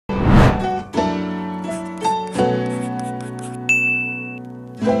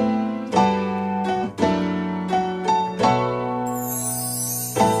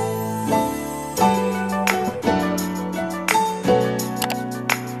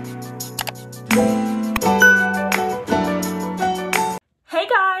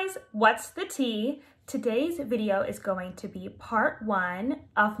What's the tea? Today's video is going to be part 1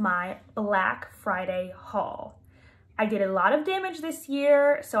 of my Black Friday haul. I did a lot of damage this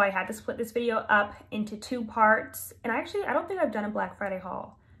year, so I had to split this video up into 2 parts. And I don't think I've done a Black Friday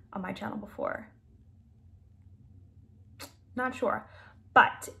haul on my channel before. Not sure.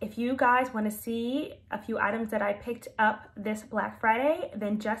 But if you guys want to see a few items that I picked up this Black Friday,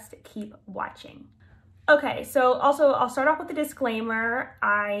 then just keep watching. Okay, so also I'll start off with a disclaimer.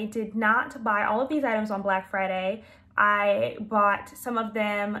 I did not buy all of these items on Black Friday. I bought some of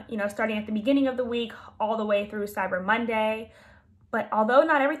them, starting at the beginning of the week all the way through Cyber Monday. But although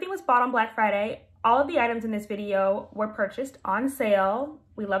not everything was bought on Black Friday, all of the items in this video were purchased on sale.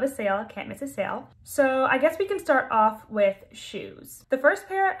 We love a sale, can't miss a sale. So I guess we can start off with shoes. The first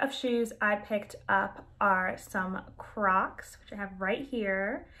pair of shoes I picked up are some Crocs, which I have right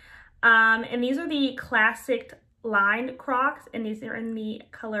here. And these are the classic lined Crocs, and these are in the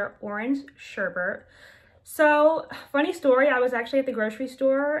color orange sherbet. So, funny story, I was actually at the grocery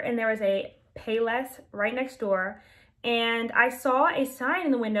store and there was a Payless right next door, and I saw a sign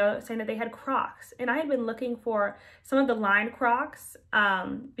in the window saying that they had Crocs, and I had been looking for some of the lined Crocs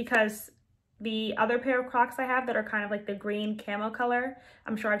because the other pair of Crocs I have that are kind of like the green camo color,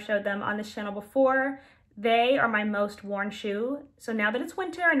 I'm sure I've showed them on this channel before. They are my most worn shoe. So now that it's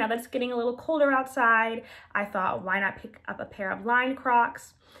winter and now that it's getting a little colder outside, I thought, why not pick up a pair of lined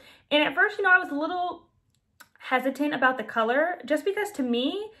Crocs? And at first, I was a little hesitant about the color, just because to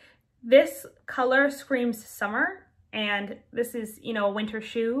me, this color screams summer, and this is, a winter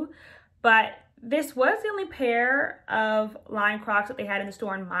shoe. But this was the only pair of lined Crocs that they had in the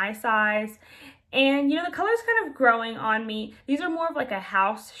store in my size. And, the color's kind of growing on me. These are more of like a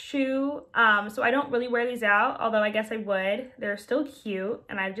house shoe, so I don't really wear these out, although I guess I would. They're still cute,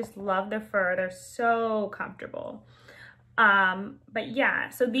 and I just love the fur. They're so comfortable. But yeah,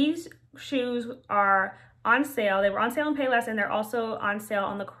 so these shoes are on sale. They were on sale in Payless, and they're also on sale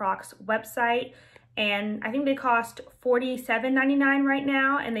on the Crocs website. And I think they cost $47.99 right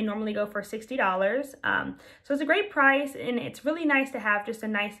now, and they normally go for $60. So it's a great price, and it's really nice to have just a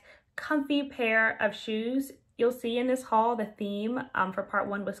nice comfy pair of shoes. You'll see in this haul the theme for part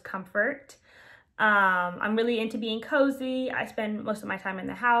 1 was comfort. I'm really into being cozy. I spend most of my time in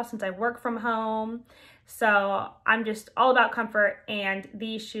the house since I work from home. So I'm just all about comfort, and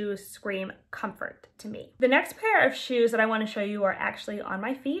these shoes scream comfort to me. The next pair of shoes that I want to show you are actually on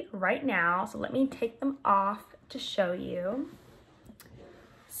my feet right now. So let me take them off to show you.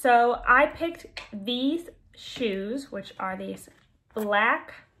 So I picked these shoes, which are these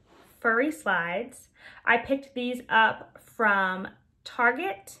black furry slides. I picked these up from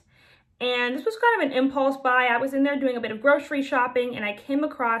Target, and this was kind of an impulse buy. I was in there doing a bit of grocery shopping, and I came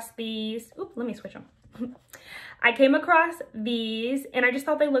across these. Oops, let me switch them. I came across these, and I just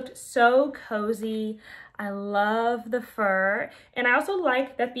thought they looked so cozy. I love the fur, and I also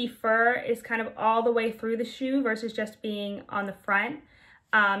like that the fur is kind of all the way through the shoe versus just being on the front,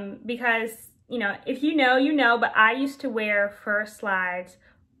 because, if you know, but I used to wear fur slides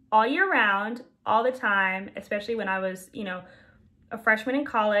all year round, all the time, especially when I was, a freshman in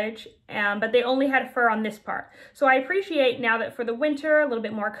college, but they only had fur on this part. So I appreciate now that for the winter, a little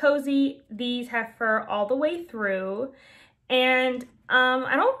bit more cozy, these have fur all the way through. And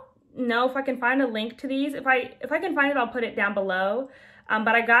I don't know if I can find a link to these. If I can find it, I'll put it down below.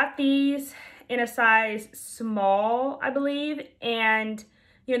 But I got these in a size small, I believe, and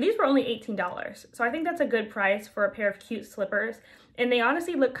these were only $18. So I think that's a good price for a pair of cute slippers. And they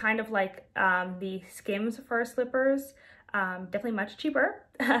honestly look kind of like the Skims fur slippers. Definitely much cheaper.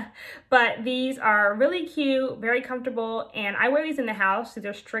 But these are really cute, very comfortable, and I wear these in the house. So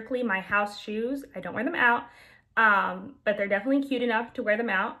they're strictly my house shoes. I don't wear them out. But they're definitely cute enough to wear them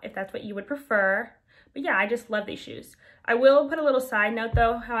out if that's what you would prefer. But yeah, I just love these shoes. I will put a little side note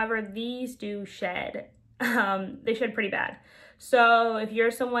though. However, these do shed. They shed pretty bad. So if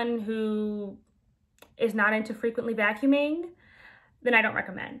you're someone who is not into frequently vacuuming, then I don't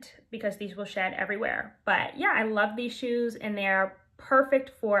recommend, because these will shed everywhere. But yeah, I love these shoes, and they're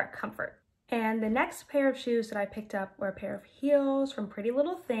perfect for comfort. And the next pair of shoes that I picked up were a pair of heels from Pretty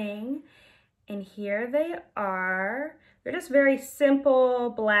Little Thing. And here they are. They're just very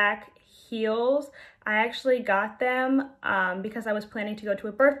simple black heels. I actually got them because I was planning to go to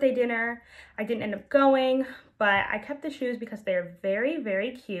a birthday dinner. I didn't end up going, but I kept the shoes because they're very,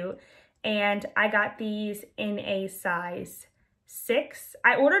 very cute. And I got these in a size 6.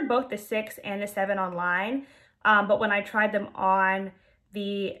 I ordered both the 6 and the 7 online, but when I tried them on,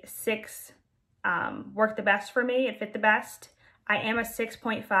 the 6 worked the best for me. It fit the best. I am a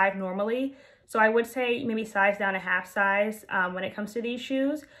 6.5 normally, so I would say maybe size down a half size when it comes to these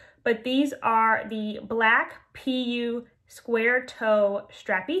shoes. but these are the black PU square toe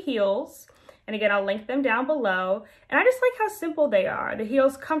strappy heels. And again, I'll link them down below. And I just like how simple they are. The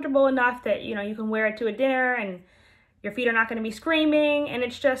heel's comfortable enough that, you know, you can wear it to a dinner and your feet are not going to be screaming. And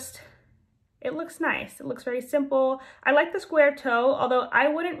it's just, it looks nice. It looks very simple. I like the square toe, although I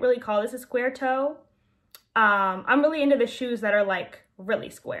wouldn't really call this a square toe. I'm really into the shoes that are like really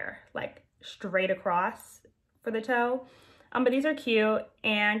square, like straight across for the toe. But these are cute.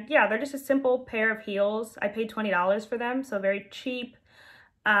 And yeah, they're just a simple pair of heels. I paid $20 for them, so very cheap.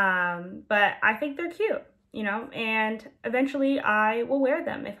 But I think they're cute, you know, and eventually I will wear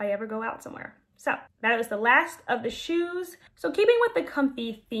them if I ever go out somewhere. So that was the last of the shoes. So keeping with the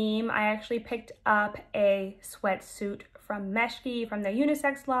comfy theme, I actually picked up a sweatsuit from Meshki from the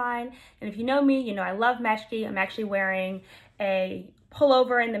unisex line. And if you know me, you know I love Meshki. I'm actually wearing a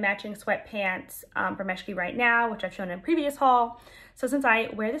pullover and the matching sweatpants from Meshki right now, which I've shown in a previous haul. So since I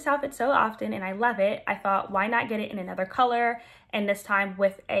wear this outfit so often and I love it, I thought why not get it in another color, and this time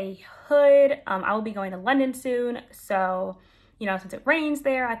with a hood. I will be going to London soon, so you know, since it rains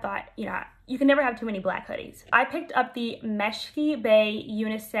there, I thought, you know, you can never have too many black hoodies. I picked up the Meshki Bay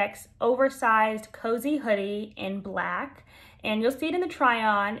unisex oversized cozy hoodie in black, and you'll see it in the try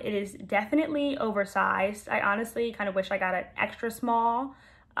on. It is definitely oversized. I honestly kind of wish I got it extra small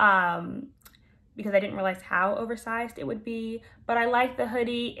because I didn't realize how oversized it would be, but I like the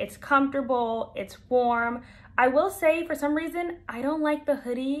hoodie. It's comfortable, it's warm. I will say for some reason, I don't like the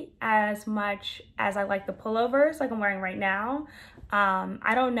hoodie as much as I like the pullovers like I'm wearing right now.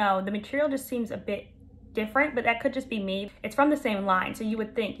 I don't know, the material just seems a bit different, but that could just be me. It's from the same line, so you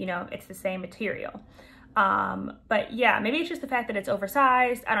would think, you know, it's the same material. But yeah, maybe it's just the fact that it's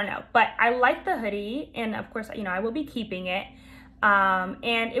oversized, I don't know. But I like the hoodie, and of course, you know, I will be keeping it.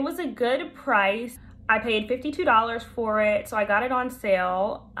 And it was a good price. I paid $52 for it, so I got it on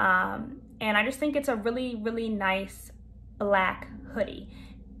sale. And I just think it's a really, really nice black hoodie.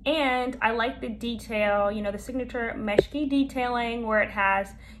 And I like the detail, you know, the signature Meshki detailing where it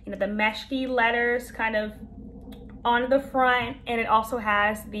has, you know, the Meshki letters kind of on the front, and it also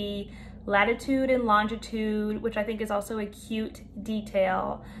has the latitude and longitude, which I think is also a cute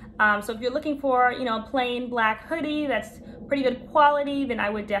detail. So if you're looking for, you know, a plain black hoodie that's pretty good quality, then I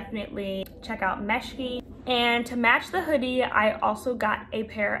would definitely check out Meshki. And to match the hoodie, I also got a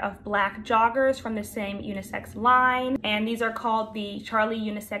pair of black joggers from the same unisex line. And these are called the Charlie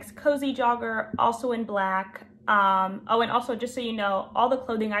Unisex Cozy Jogger, also in black. Oh, and also just so you know, all the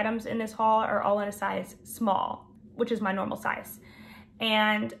clothing items in this haul are all in a size small, which is my normal size.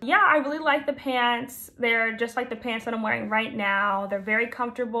 And yeah, I really like the pants. They're just like the pants that I'm wearing right now. They're very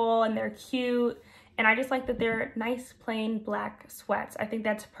comfortable and they're cute. And I just like that they're nice, plain black sweats. I think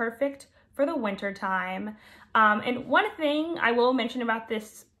that's perfect for the winter time. And one thing I will mention about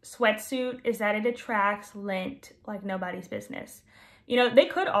this sweatsuit is that it attracts lint like nobody's business. You know, they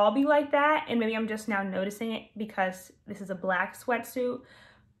could all be like that, and maybe I'm just now noticing it because this is a black sweatsuit,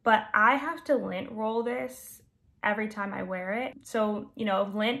 but I have to lint roll this every time I wear it. So, you know,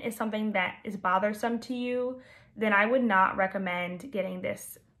 if lint is something that is bothersome to you, then I would not recommend getting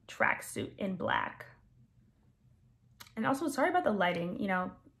this tracksuit in black. And also, sorry about the lighting, you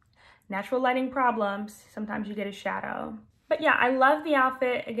know, natural lighting problems. Sometimes you get a shadow. But yeah, I love the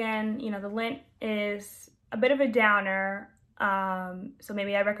outfit. Again, you know, the lint is a bit of a downer. So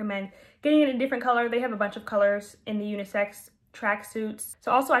maybe I recommend getting it in a different color. They have a bunch of colors in the unisex tracksuits. So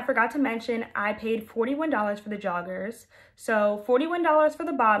also I forgot to mention, I paid $41 for the joggers. So $41 for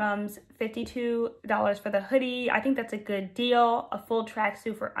the bottoms, $52 for the hoodie. I think that's a good deal. A full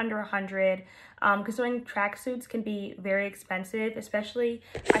tracksuit for under $100. Considering tracksuits can be very expensive, especially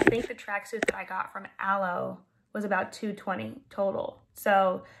I think the tracksuit that I got from Alo was about $220 total.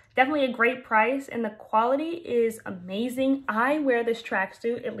 So definitely a great price, and the quality is amazing. I wear this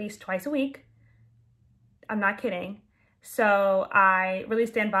tracksuit at least twice a week. I'm not kidding. So I really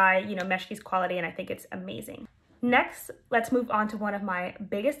stand by, you know, Meshki's quality, and I think it's amazing. Next, let's move on to one of my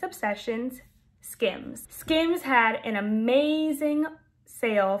biggest obsessions, Skims. Skims had an amazing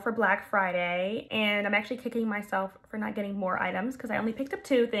sale for Black Friday, and I'm actually kicking myself for not getting more items because I only picked up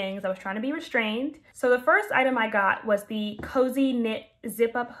 2 things. I was trying to be restrained. So the first item I got was the Cozy Knit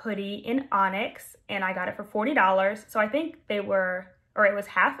Zip Up Hoodie in Onyx, and I got it for $40. So I think it was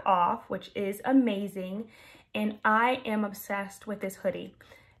half off, which is amazing. And I am obsessed with this hoodie.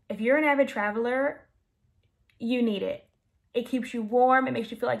 If you're an avid traveler, you need it. It keeps you warm. It makes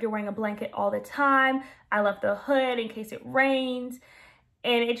you feel like you're wearing a blanket all the time. I love the hood in case it rains.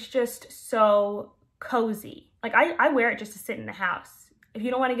 And it's just so cozy. Like I wear it just to sit in the house. If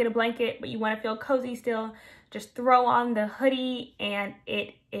you don't want to get a blanket, but you want to feel cozy still, just throw on the hoodie and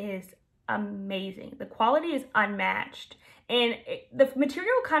it is amazing. The quality is unmatched. And the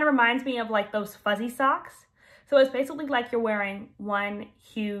material kind of reminds me of like those fuzzy socks. So it's basically like you're wearing one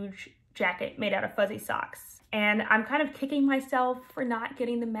huge jacket made out of fuzzy socks. And I'm kind of kicking myself for not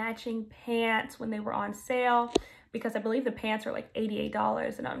getting the matching pants when they were on sale, because I believe the pants are like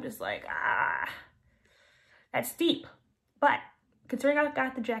 $88 and I'm just like, that's steep. But considering I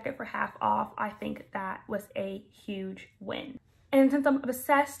got the jacket for half off, I think that was a huge win. And since I'm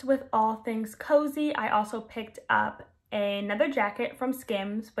obsessed with all things cozy, I also picked up another jacket from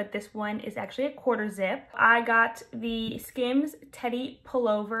Skims, but this one is actually a quarter zip. I got the Skims Teddy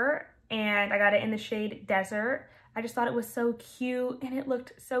pullover and I got it in the shade Desert. I just thought it was so cute and it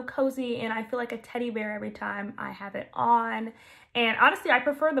looked so cozy and I feel like a teddy bear every time I have it on. And honestly, I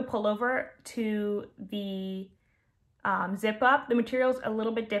prefer the pullover to the zip up. The material's a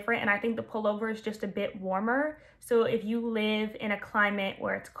little bit different and I think the pullover is just a bit warmer. So if you live in a climate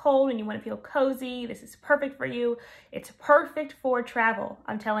where it's cold and you want to feel cozy, this is perfect for you. It's perfect for travel.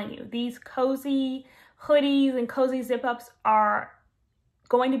 I'm telling you, these cozy hoodies and cozy zip ups are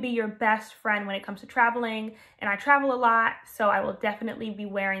going to be your best friend when it comes to traveling. And I travel a lot, so I will definitely be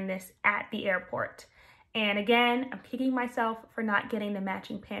wearing this at the airport. And again, I'm kicking myself for not getting the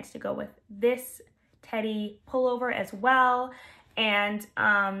matching pants to go with this Teddy pullover as well. And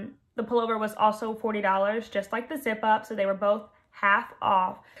the pullover was also $40, just like the zip up, so they were both half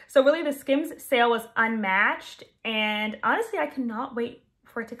off. So really the Skims sale was unmatched, and honestly I cannot wait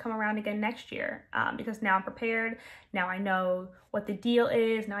for it to come around again next year, because now I'm prepared. Now I know what the deal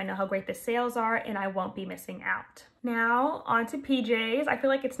is, now I know how great the sales are, and I won't be missing out. Now on to PJs. I feel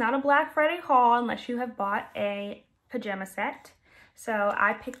like it's not a Black Friday haul unless you have bought a pajama set. So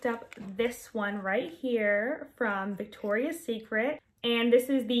I picked up this one right here from Victoria's Secret. And this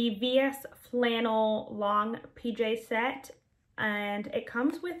is the VS Flannel Long PJ set. And it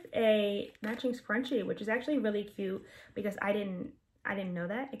comes with a matching scrunchie, which is actually really cute because I didn't know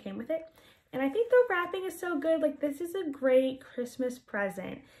that it came with it. And I think the wrapping is so good. Like, this is a great Christmas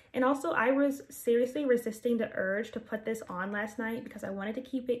present. And also I was seriously resisting the urge to put this on last night because I wanted to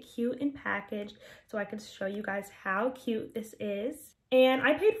keep it cute and packaged so I could show you guys how cute this is. And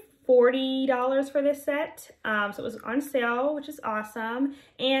I paid $40 for this set, so it was on sale, which is awesome.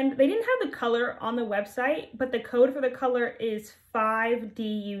 And they didn't have the color on the website, but the code for the color is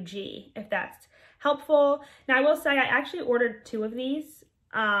 5DUG, if that's helpful. Now I will say I actually ordered 2 of these,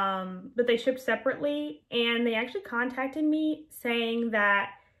 but they shipped separately, and they actually contacted me saying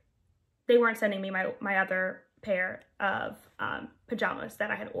that they weren't sending me my other pair of pajamas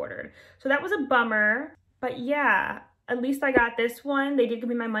that I had ordered. So that was a bummer, but yeah. At least I got this one. They did give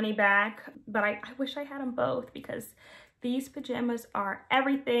me my money back, but I wish I had them both because these pajamas are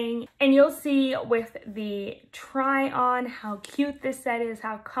everything. And you'll see with the try on how cute this set is,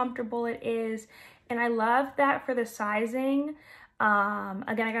 how comfortable it is. And I love that for the sizing.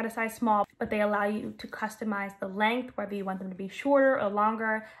 Again, I got a size small, but they allow you to customize the length, whether you want them to be shorter or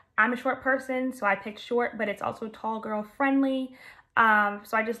longer. I'm a short person, so I picked short, but it's also tall girl friendly.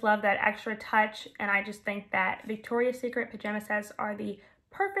 So I just love that extra touch, and I just think that Victoria's Secret pajama sets are the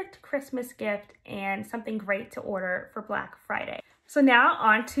perfect Christmas gift and something great to order for Black Friday. So now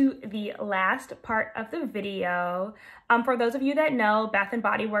on to the last part of the video. For those of you that know, Bath &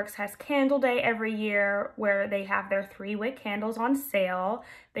 Body Works has Candle Day every year where they have their 3-wick candles on sale.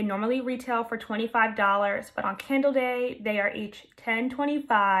 They normally retail for $25, but on Candle Day, they are each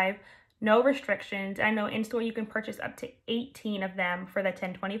 $10.25. No restrictions. I know in store you can purchase up to 18 of them for the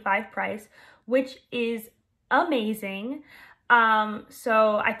 $10.25 price, which is amazing.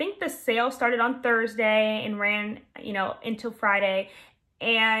 So I think the sale started on Thursday and ran, until Friday.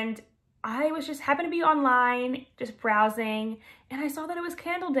 And I was just happened to be online, just browsing, and I saw that it was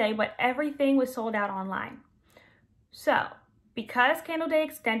Candle Day, but everything was sold out online. So because Candle Day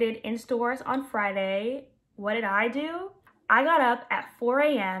extended in stores on Friday, what did I do? I got up at 4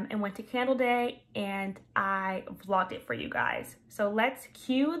 a.m. and went to Candle Day and I vlogged it for you guys. So let's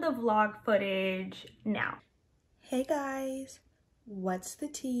cue the vlog footage now. Hey guys, what's the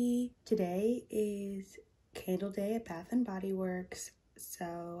tea? Today is Candle Day at Bath & Body Works,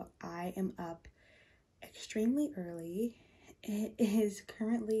 so I am up extremely early. It is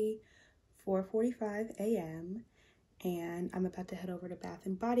currently 4:45 a.m. and I'm about to head over to Bath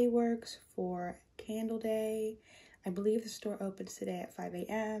 & Body Works for Candle Day. I believe the store opens today at 5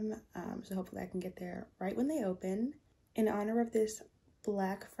 a.m. So hopefully I can get there right when they open. In honor of this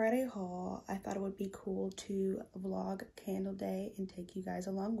Black Friday haul, I thought it would be cool to vlog Candle Day and take you guys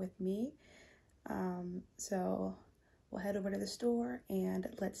along with me. So we'll head over to the store and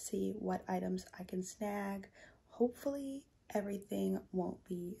let's see what items I can snag. Hopefully everything won't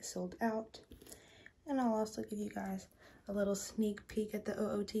be sold out. And I'll also give you guys a little sneak peek at the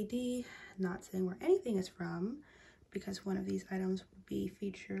OOTD, not saying where anything is from, because one of these items will be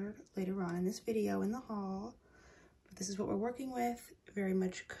featured later on in this video in the haul. But this is what we're working with, very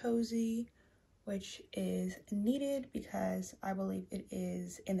much cozy, which is needed because I believe it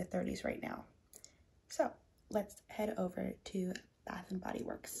is in the 30s right now. So let's head over to Bath & Body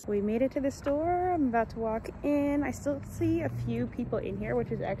Works. We made it to the store. I'm about to walk in. I still see a few people in here,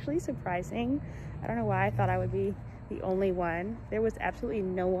 which is actually surprising. I don't know why I thought I would be the only one. There was absolutely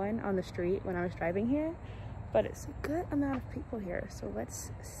no one on the street when I was driving here, but it's a good amount of people here. So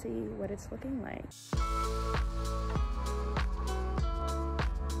let's see what it's looking like.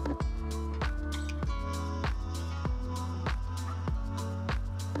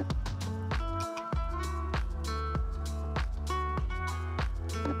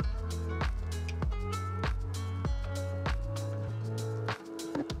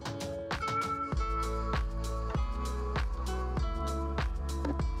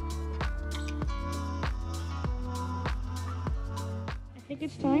 I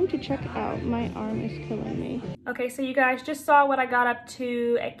think it's time to check out. My arm is killing me. Okay, so you guys just saw what I got up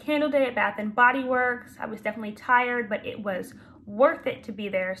to at Candle Day at Bath & Body Works. I was definitely tired, but it was worth it to be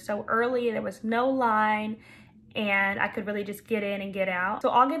there so early. There was no line and I could really just get in and get out. So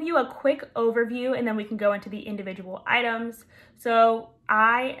I'll give you a quick overview and then we can go into the individual items. So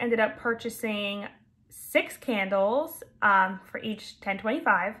I ended up purchasing 6 candles for each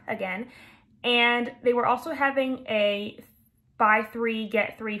 $10.25 again. And they were also having a buy 3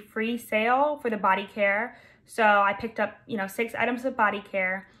 get 3 free sale for the body care. So I picked up, 6 items of body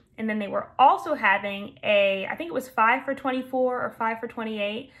care, and then they were also having a, I think it was 5 for $24 or 5 for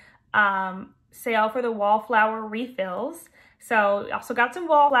 $28 sale for the wallflower refills. So I also got some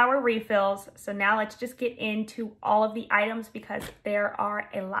wallflower refills. So now let's just get into all of the items because there are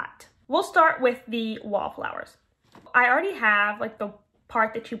a lot. We'll start with the wallflowers. I already have like the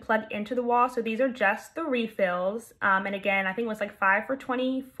part that you plug into the wall. So these are just the refills. And again, I think it was like 5 for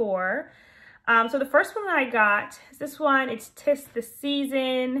 $24. So the first one that I got is this one. It's 'Tis the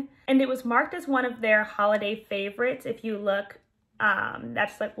Season. And it was marked as one of their holiday favorites. If you look,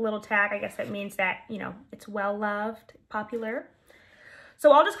 that's like a little tag. I guess that means that, it's well-loved, popular.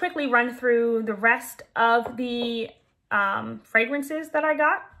 So I'll just quickly run through the rest of the fragrances that I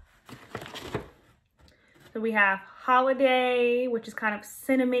got. So we have Holiday, which is kind of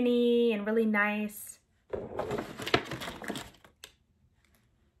cinnamony and really nice.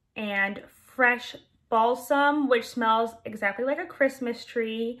 And Fresh Balsam, which smells exactly like a Christmas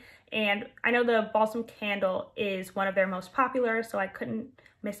tree. And I know the balsam candle is one of their most popular, so I couldn't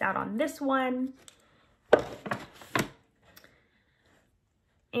miss out on this one.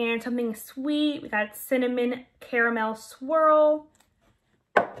 And something sweet, we got Cinnamon Caramel Swirl.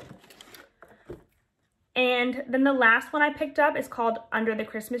 And then the last one I picked up is called Under the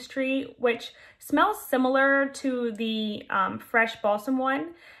Christmas Tree, which smells similar to the Fresh Balsam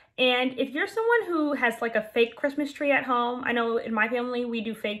one. And if you're someone who has like a fake Christmas tree at home, I know in my family we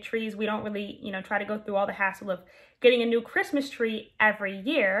do fake trees. We don't really, try to go through all the hassle of getting a new Christmas tree every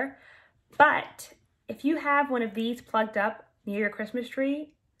year. But if you have one of these plugged up near your Christmas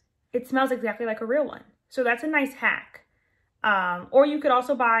tree, it smells exactly like a real one. So that's a nice hack. Or you could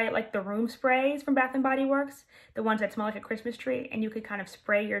also buy like the room sprays from Bath & Body Works, the ones that smell like a Christmas tree, and you could kind of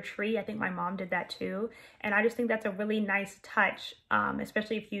spray your tree. I think my mom did that too. And I just think that's a really nice touch,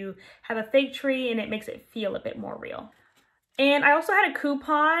 especially if you have a fake tree and it makes it feel a bit more real. And I also had a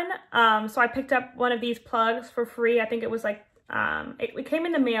coupon, so I picked up one of these plugs for free. I think it was like, it came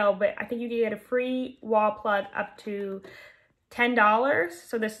in the mail, but I think you could get a free wall plug up to $10.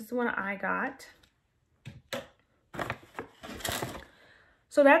 So this is the one I got.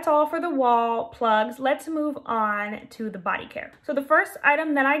 So that's all for the wall plugs. Let's move on to the body care. So the first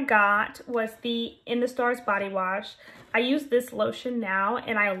item that I got was the In the Stars body wash. I use this lotion now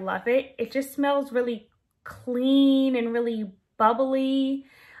and I love it. It just smells really clean and really bubbly.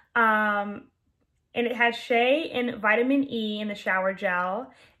 And it has shea and vitamin E in the shower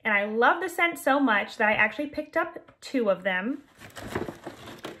gel. And I love the scent so much that I actually picked up 2 of them.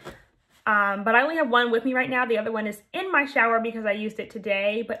 But I only have one with me right now. The other one is in my shower because I used it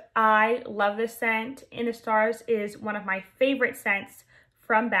today, but I love this scent. In the Stars is one of my favorite scents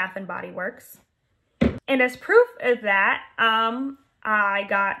from Bath & Body Works. And as proof of that, I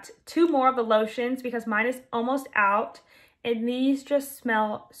got 2 more of the lotions because mine is almost out. And these just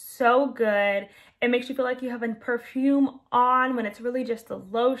smell so good. It makes you feel like you have a perfume on when it's really just the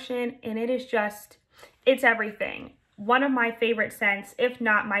lotion. And it is just, it's everything. one of my favorite scents, if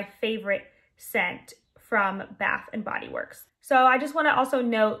not my favorite scent from Bath and Body Works. So I just want to also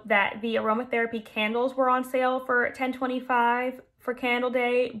note that the aromatherapy candles were on sale for $10.25 for Candle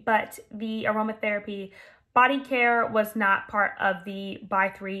Day, but the aromatherapy body care was not part of the buy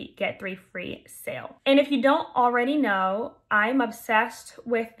 3 get 3 free sale. And if you don't already know, I'm obsessed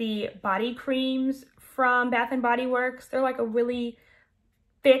with the body creams from Bath and Body Works. They're like a really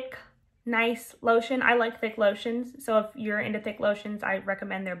thick, nice lotion. I like thick lotions, so if you're into thick lotions, I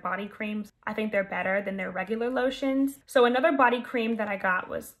recommend their body creams. I think they're better than their regular lotions. So another body cream that I got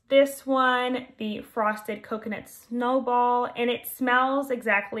was this one, the Frosted Coconut Snowball, and it smells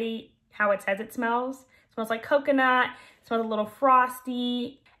exactly how it says it smells. It smells like coconut, it smells a little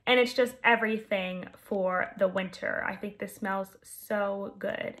frosty, and it's just everything for the winter. I think this smells so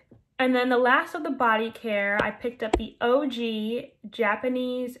good. And then the last of the body care, I picked up the OG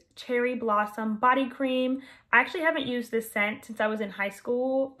Japanese Cherry Blossom Body Cream. I actually haven't used this scent since I was in high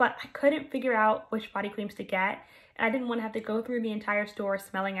school, but I couldn't figure out which body creams to get. And I didn't want to have to go through the entire store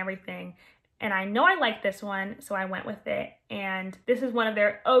smelling everything. And I know I like this one, so I went with it. And this is one of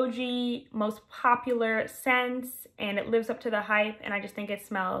their OG, most popular scents, and it lives up to the hype, and I just think it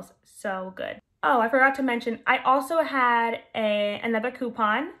smells so good. Oh, I forgot to mention, I also had another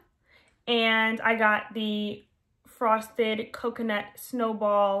coupon, and I got the Frosted Coconut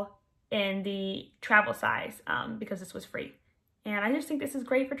Snowball in the travel size because this was free. And I just think this is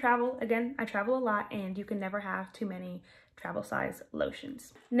great for travel. Again, I travel a lot, and you can never have too many travel size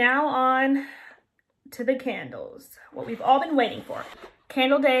lotions. Now on to the candles, what we've all been waiting for.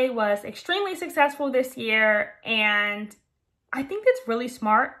 Candle Day was extremely successful this year, and I think it's really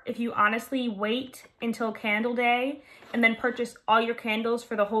smart if you honestly wait until Candle Day and then purchase all your candles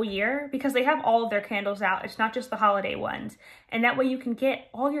for the whole year, because they have all of their candles out. It's not just the holiday ones. And that way you can get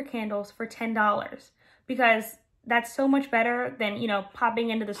all your candles for $10, because that's so much better than, you know,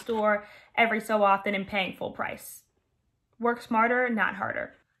 popping into the store every so often and paying full price. Work smarter, not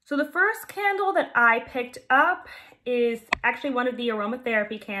harder. So the first candle that I picked up is actually one of the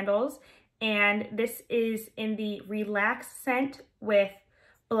aromatherapy candles, and this is in the Relax scent with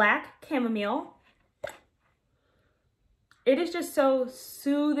black chamomile. It is just so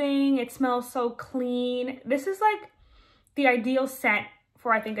soothing. It smells so clean. This is like the ideal scent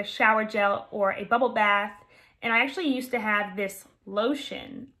for, I think, a shower gel or a bubble bath. And I actually used to have this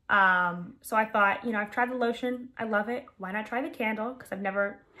lotion. So I thought, you know, I've tried the lotion. I love it. Why not try the candle? Because I've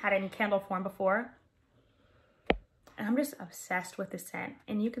never had it in candle form before. And I'm just obsessed with the scent.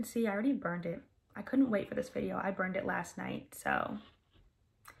 And you can see I already burned it. I couldn't wait for this video. I burned it last night. So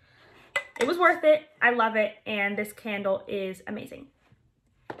it was worth it. I love it. And this candle is amazing.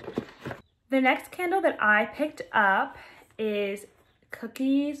 The next candle that I picked up is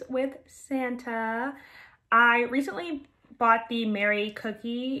Cookies with Santa. I recently bought the Merry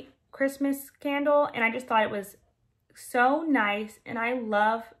Cookie Christmas candle, and I just thought it was so nice, and I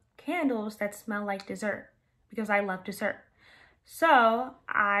love candles that smell like dessert because I love dessert. So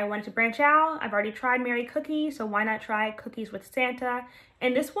I wanted to branch out. I've already tried Merry Cookie, so why not try Cookies with Santa?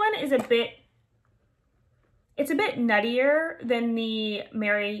 And this one is it's a bit nuttier than the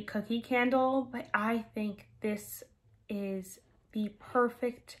Merry Cookie candle, but I think this is the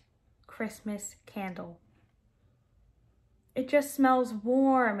perfect Christmas candle. It just smells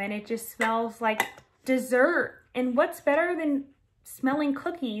warm, and it just smells like dessert. And what's better than smelling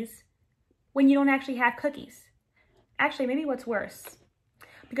cookies when you don't actually have cookies? Actually, maybe what's worse,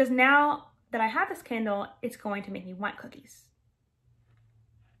 because now that I have this candle, it's going to make me want cookies.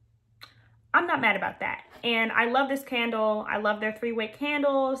 I'm not mad about that. And I love this candle. I love their 3-wick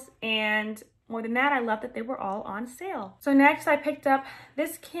candles. And more than that, I love that they were all on sale. So next I picked up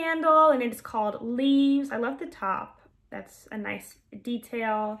this candle, and it's called Leaves. I love the top. That's a nice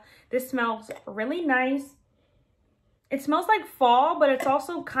detail. This smells really nice. It smells like fall, but it's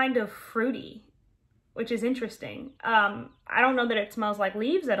also kind of fruity, which is interesting. I don't know that it smells like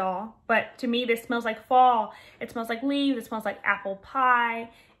leaves at all, but to me, this smells like fall. It smells like leaves. It smells like apple pie,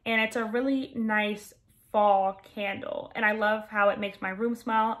 and it's a really nice fall candle. And I love how it makes my room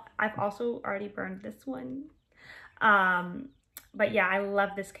smell. I've also already burned this one. But yeah, I love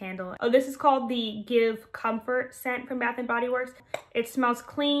this candle. Oh, this is called the Give Comfort scent from Bath & Body Works. It smells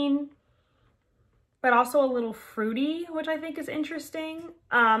clean, but also a little fruity, which I think is interesting.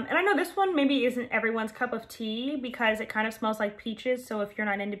 And I know this one maybe isn't everyone's cup of tea because it kind of smells like peaches. So if you're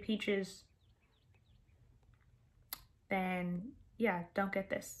not into peaches, then yeah, don't get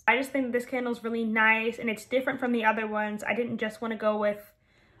this. I just think this candle is really nice, and it's different from the other ones. I didn't just want to go with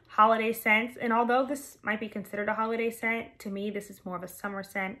holiday scents, and although this might be considered a holiday scent, to me this is more of a summer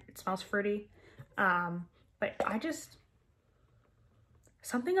scent. It smells fruity. but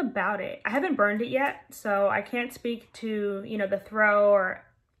something about it. I haven't burned it yet, so I can't speak to, you know, the throw or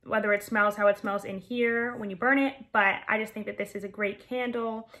whether it smells how it smells in here when you burn it, but I just think that this is a great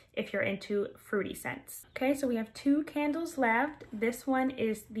candle if you're into fruity scents. Okay, so we have 2 candles left. This one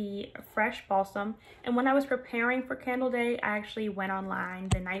is the Fresh Balsam, and when I was preparing for Candle Day, I actually went online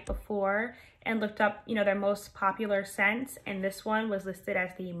the night before and looked up, you know, their most popular scents, and this one was listed as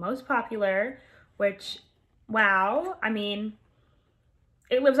the most popular, which, wow, I mean,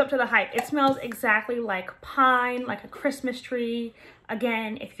 it lives up to the hype. It smells exactly like pine, like a Christmas tree.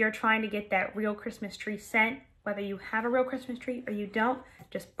 Again, if you're trying to get that real Christmas tree scent, whether you have a real Christmas tree or you don't,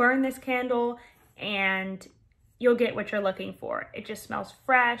 just burn this candle and you'll get what you're looking for. It just smells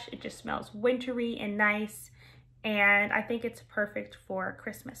fresh. It just smells wintry and nice. And I think it's perfect for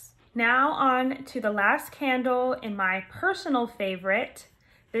Christmas. Now on to the last candle in my personal favorite.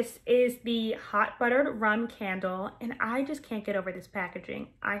 This is the Hot Buttered Rum Candle, and I just can't get over this packaging.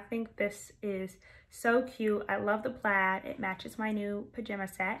 I think this is so cute. I love the plaid. It matches my new pajama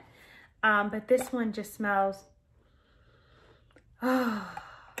set. But this one just smells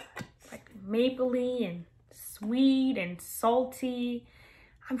like mapley and sweet and salty.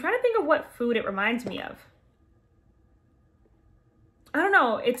 I'm trying to think of what food it reminds me of. I don't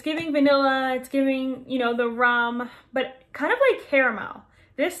know. It's giving vanilla. It's giving, you know, the rum, but kind of like caramel.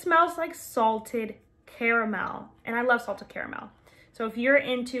 This smells like salted caramel, and I love salted caramel. So if you're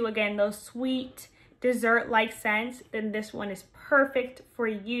into, again, those sweet dessert-like scents, then this one is perfect for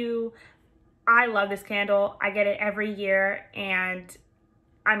you. I love this candle. I get it every year, and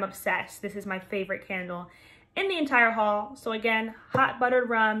I'm obsessed. This is my favorite candle in the entire haul. So again, Hot Buttered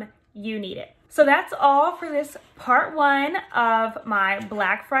Rum, you need it. So that's all for this part 1 of my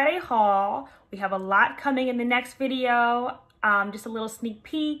Black Friday haul. We have a lot coming in the next video. Just a little sneak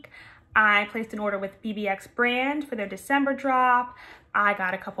peek. I placed an order with BBX brand for their December drop. I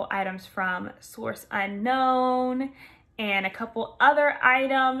got a couple items from Source Unknown and a couple other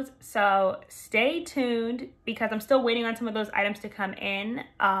items. So stay tuned because I'm still waiting on some of those items to come in,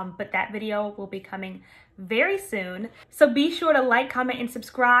 but that video will be coming very soon. So be sure to like, comment, and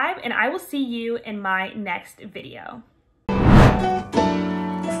subscribe, and I will see you in my next video.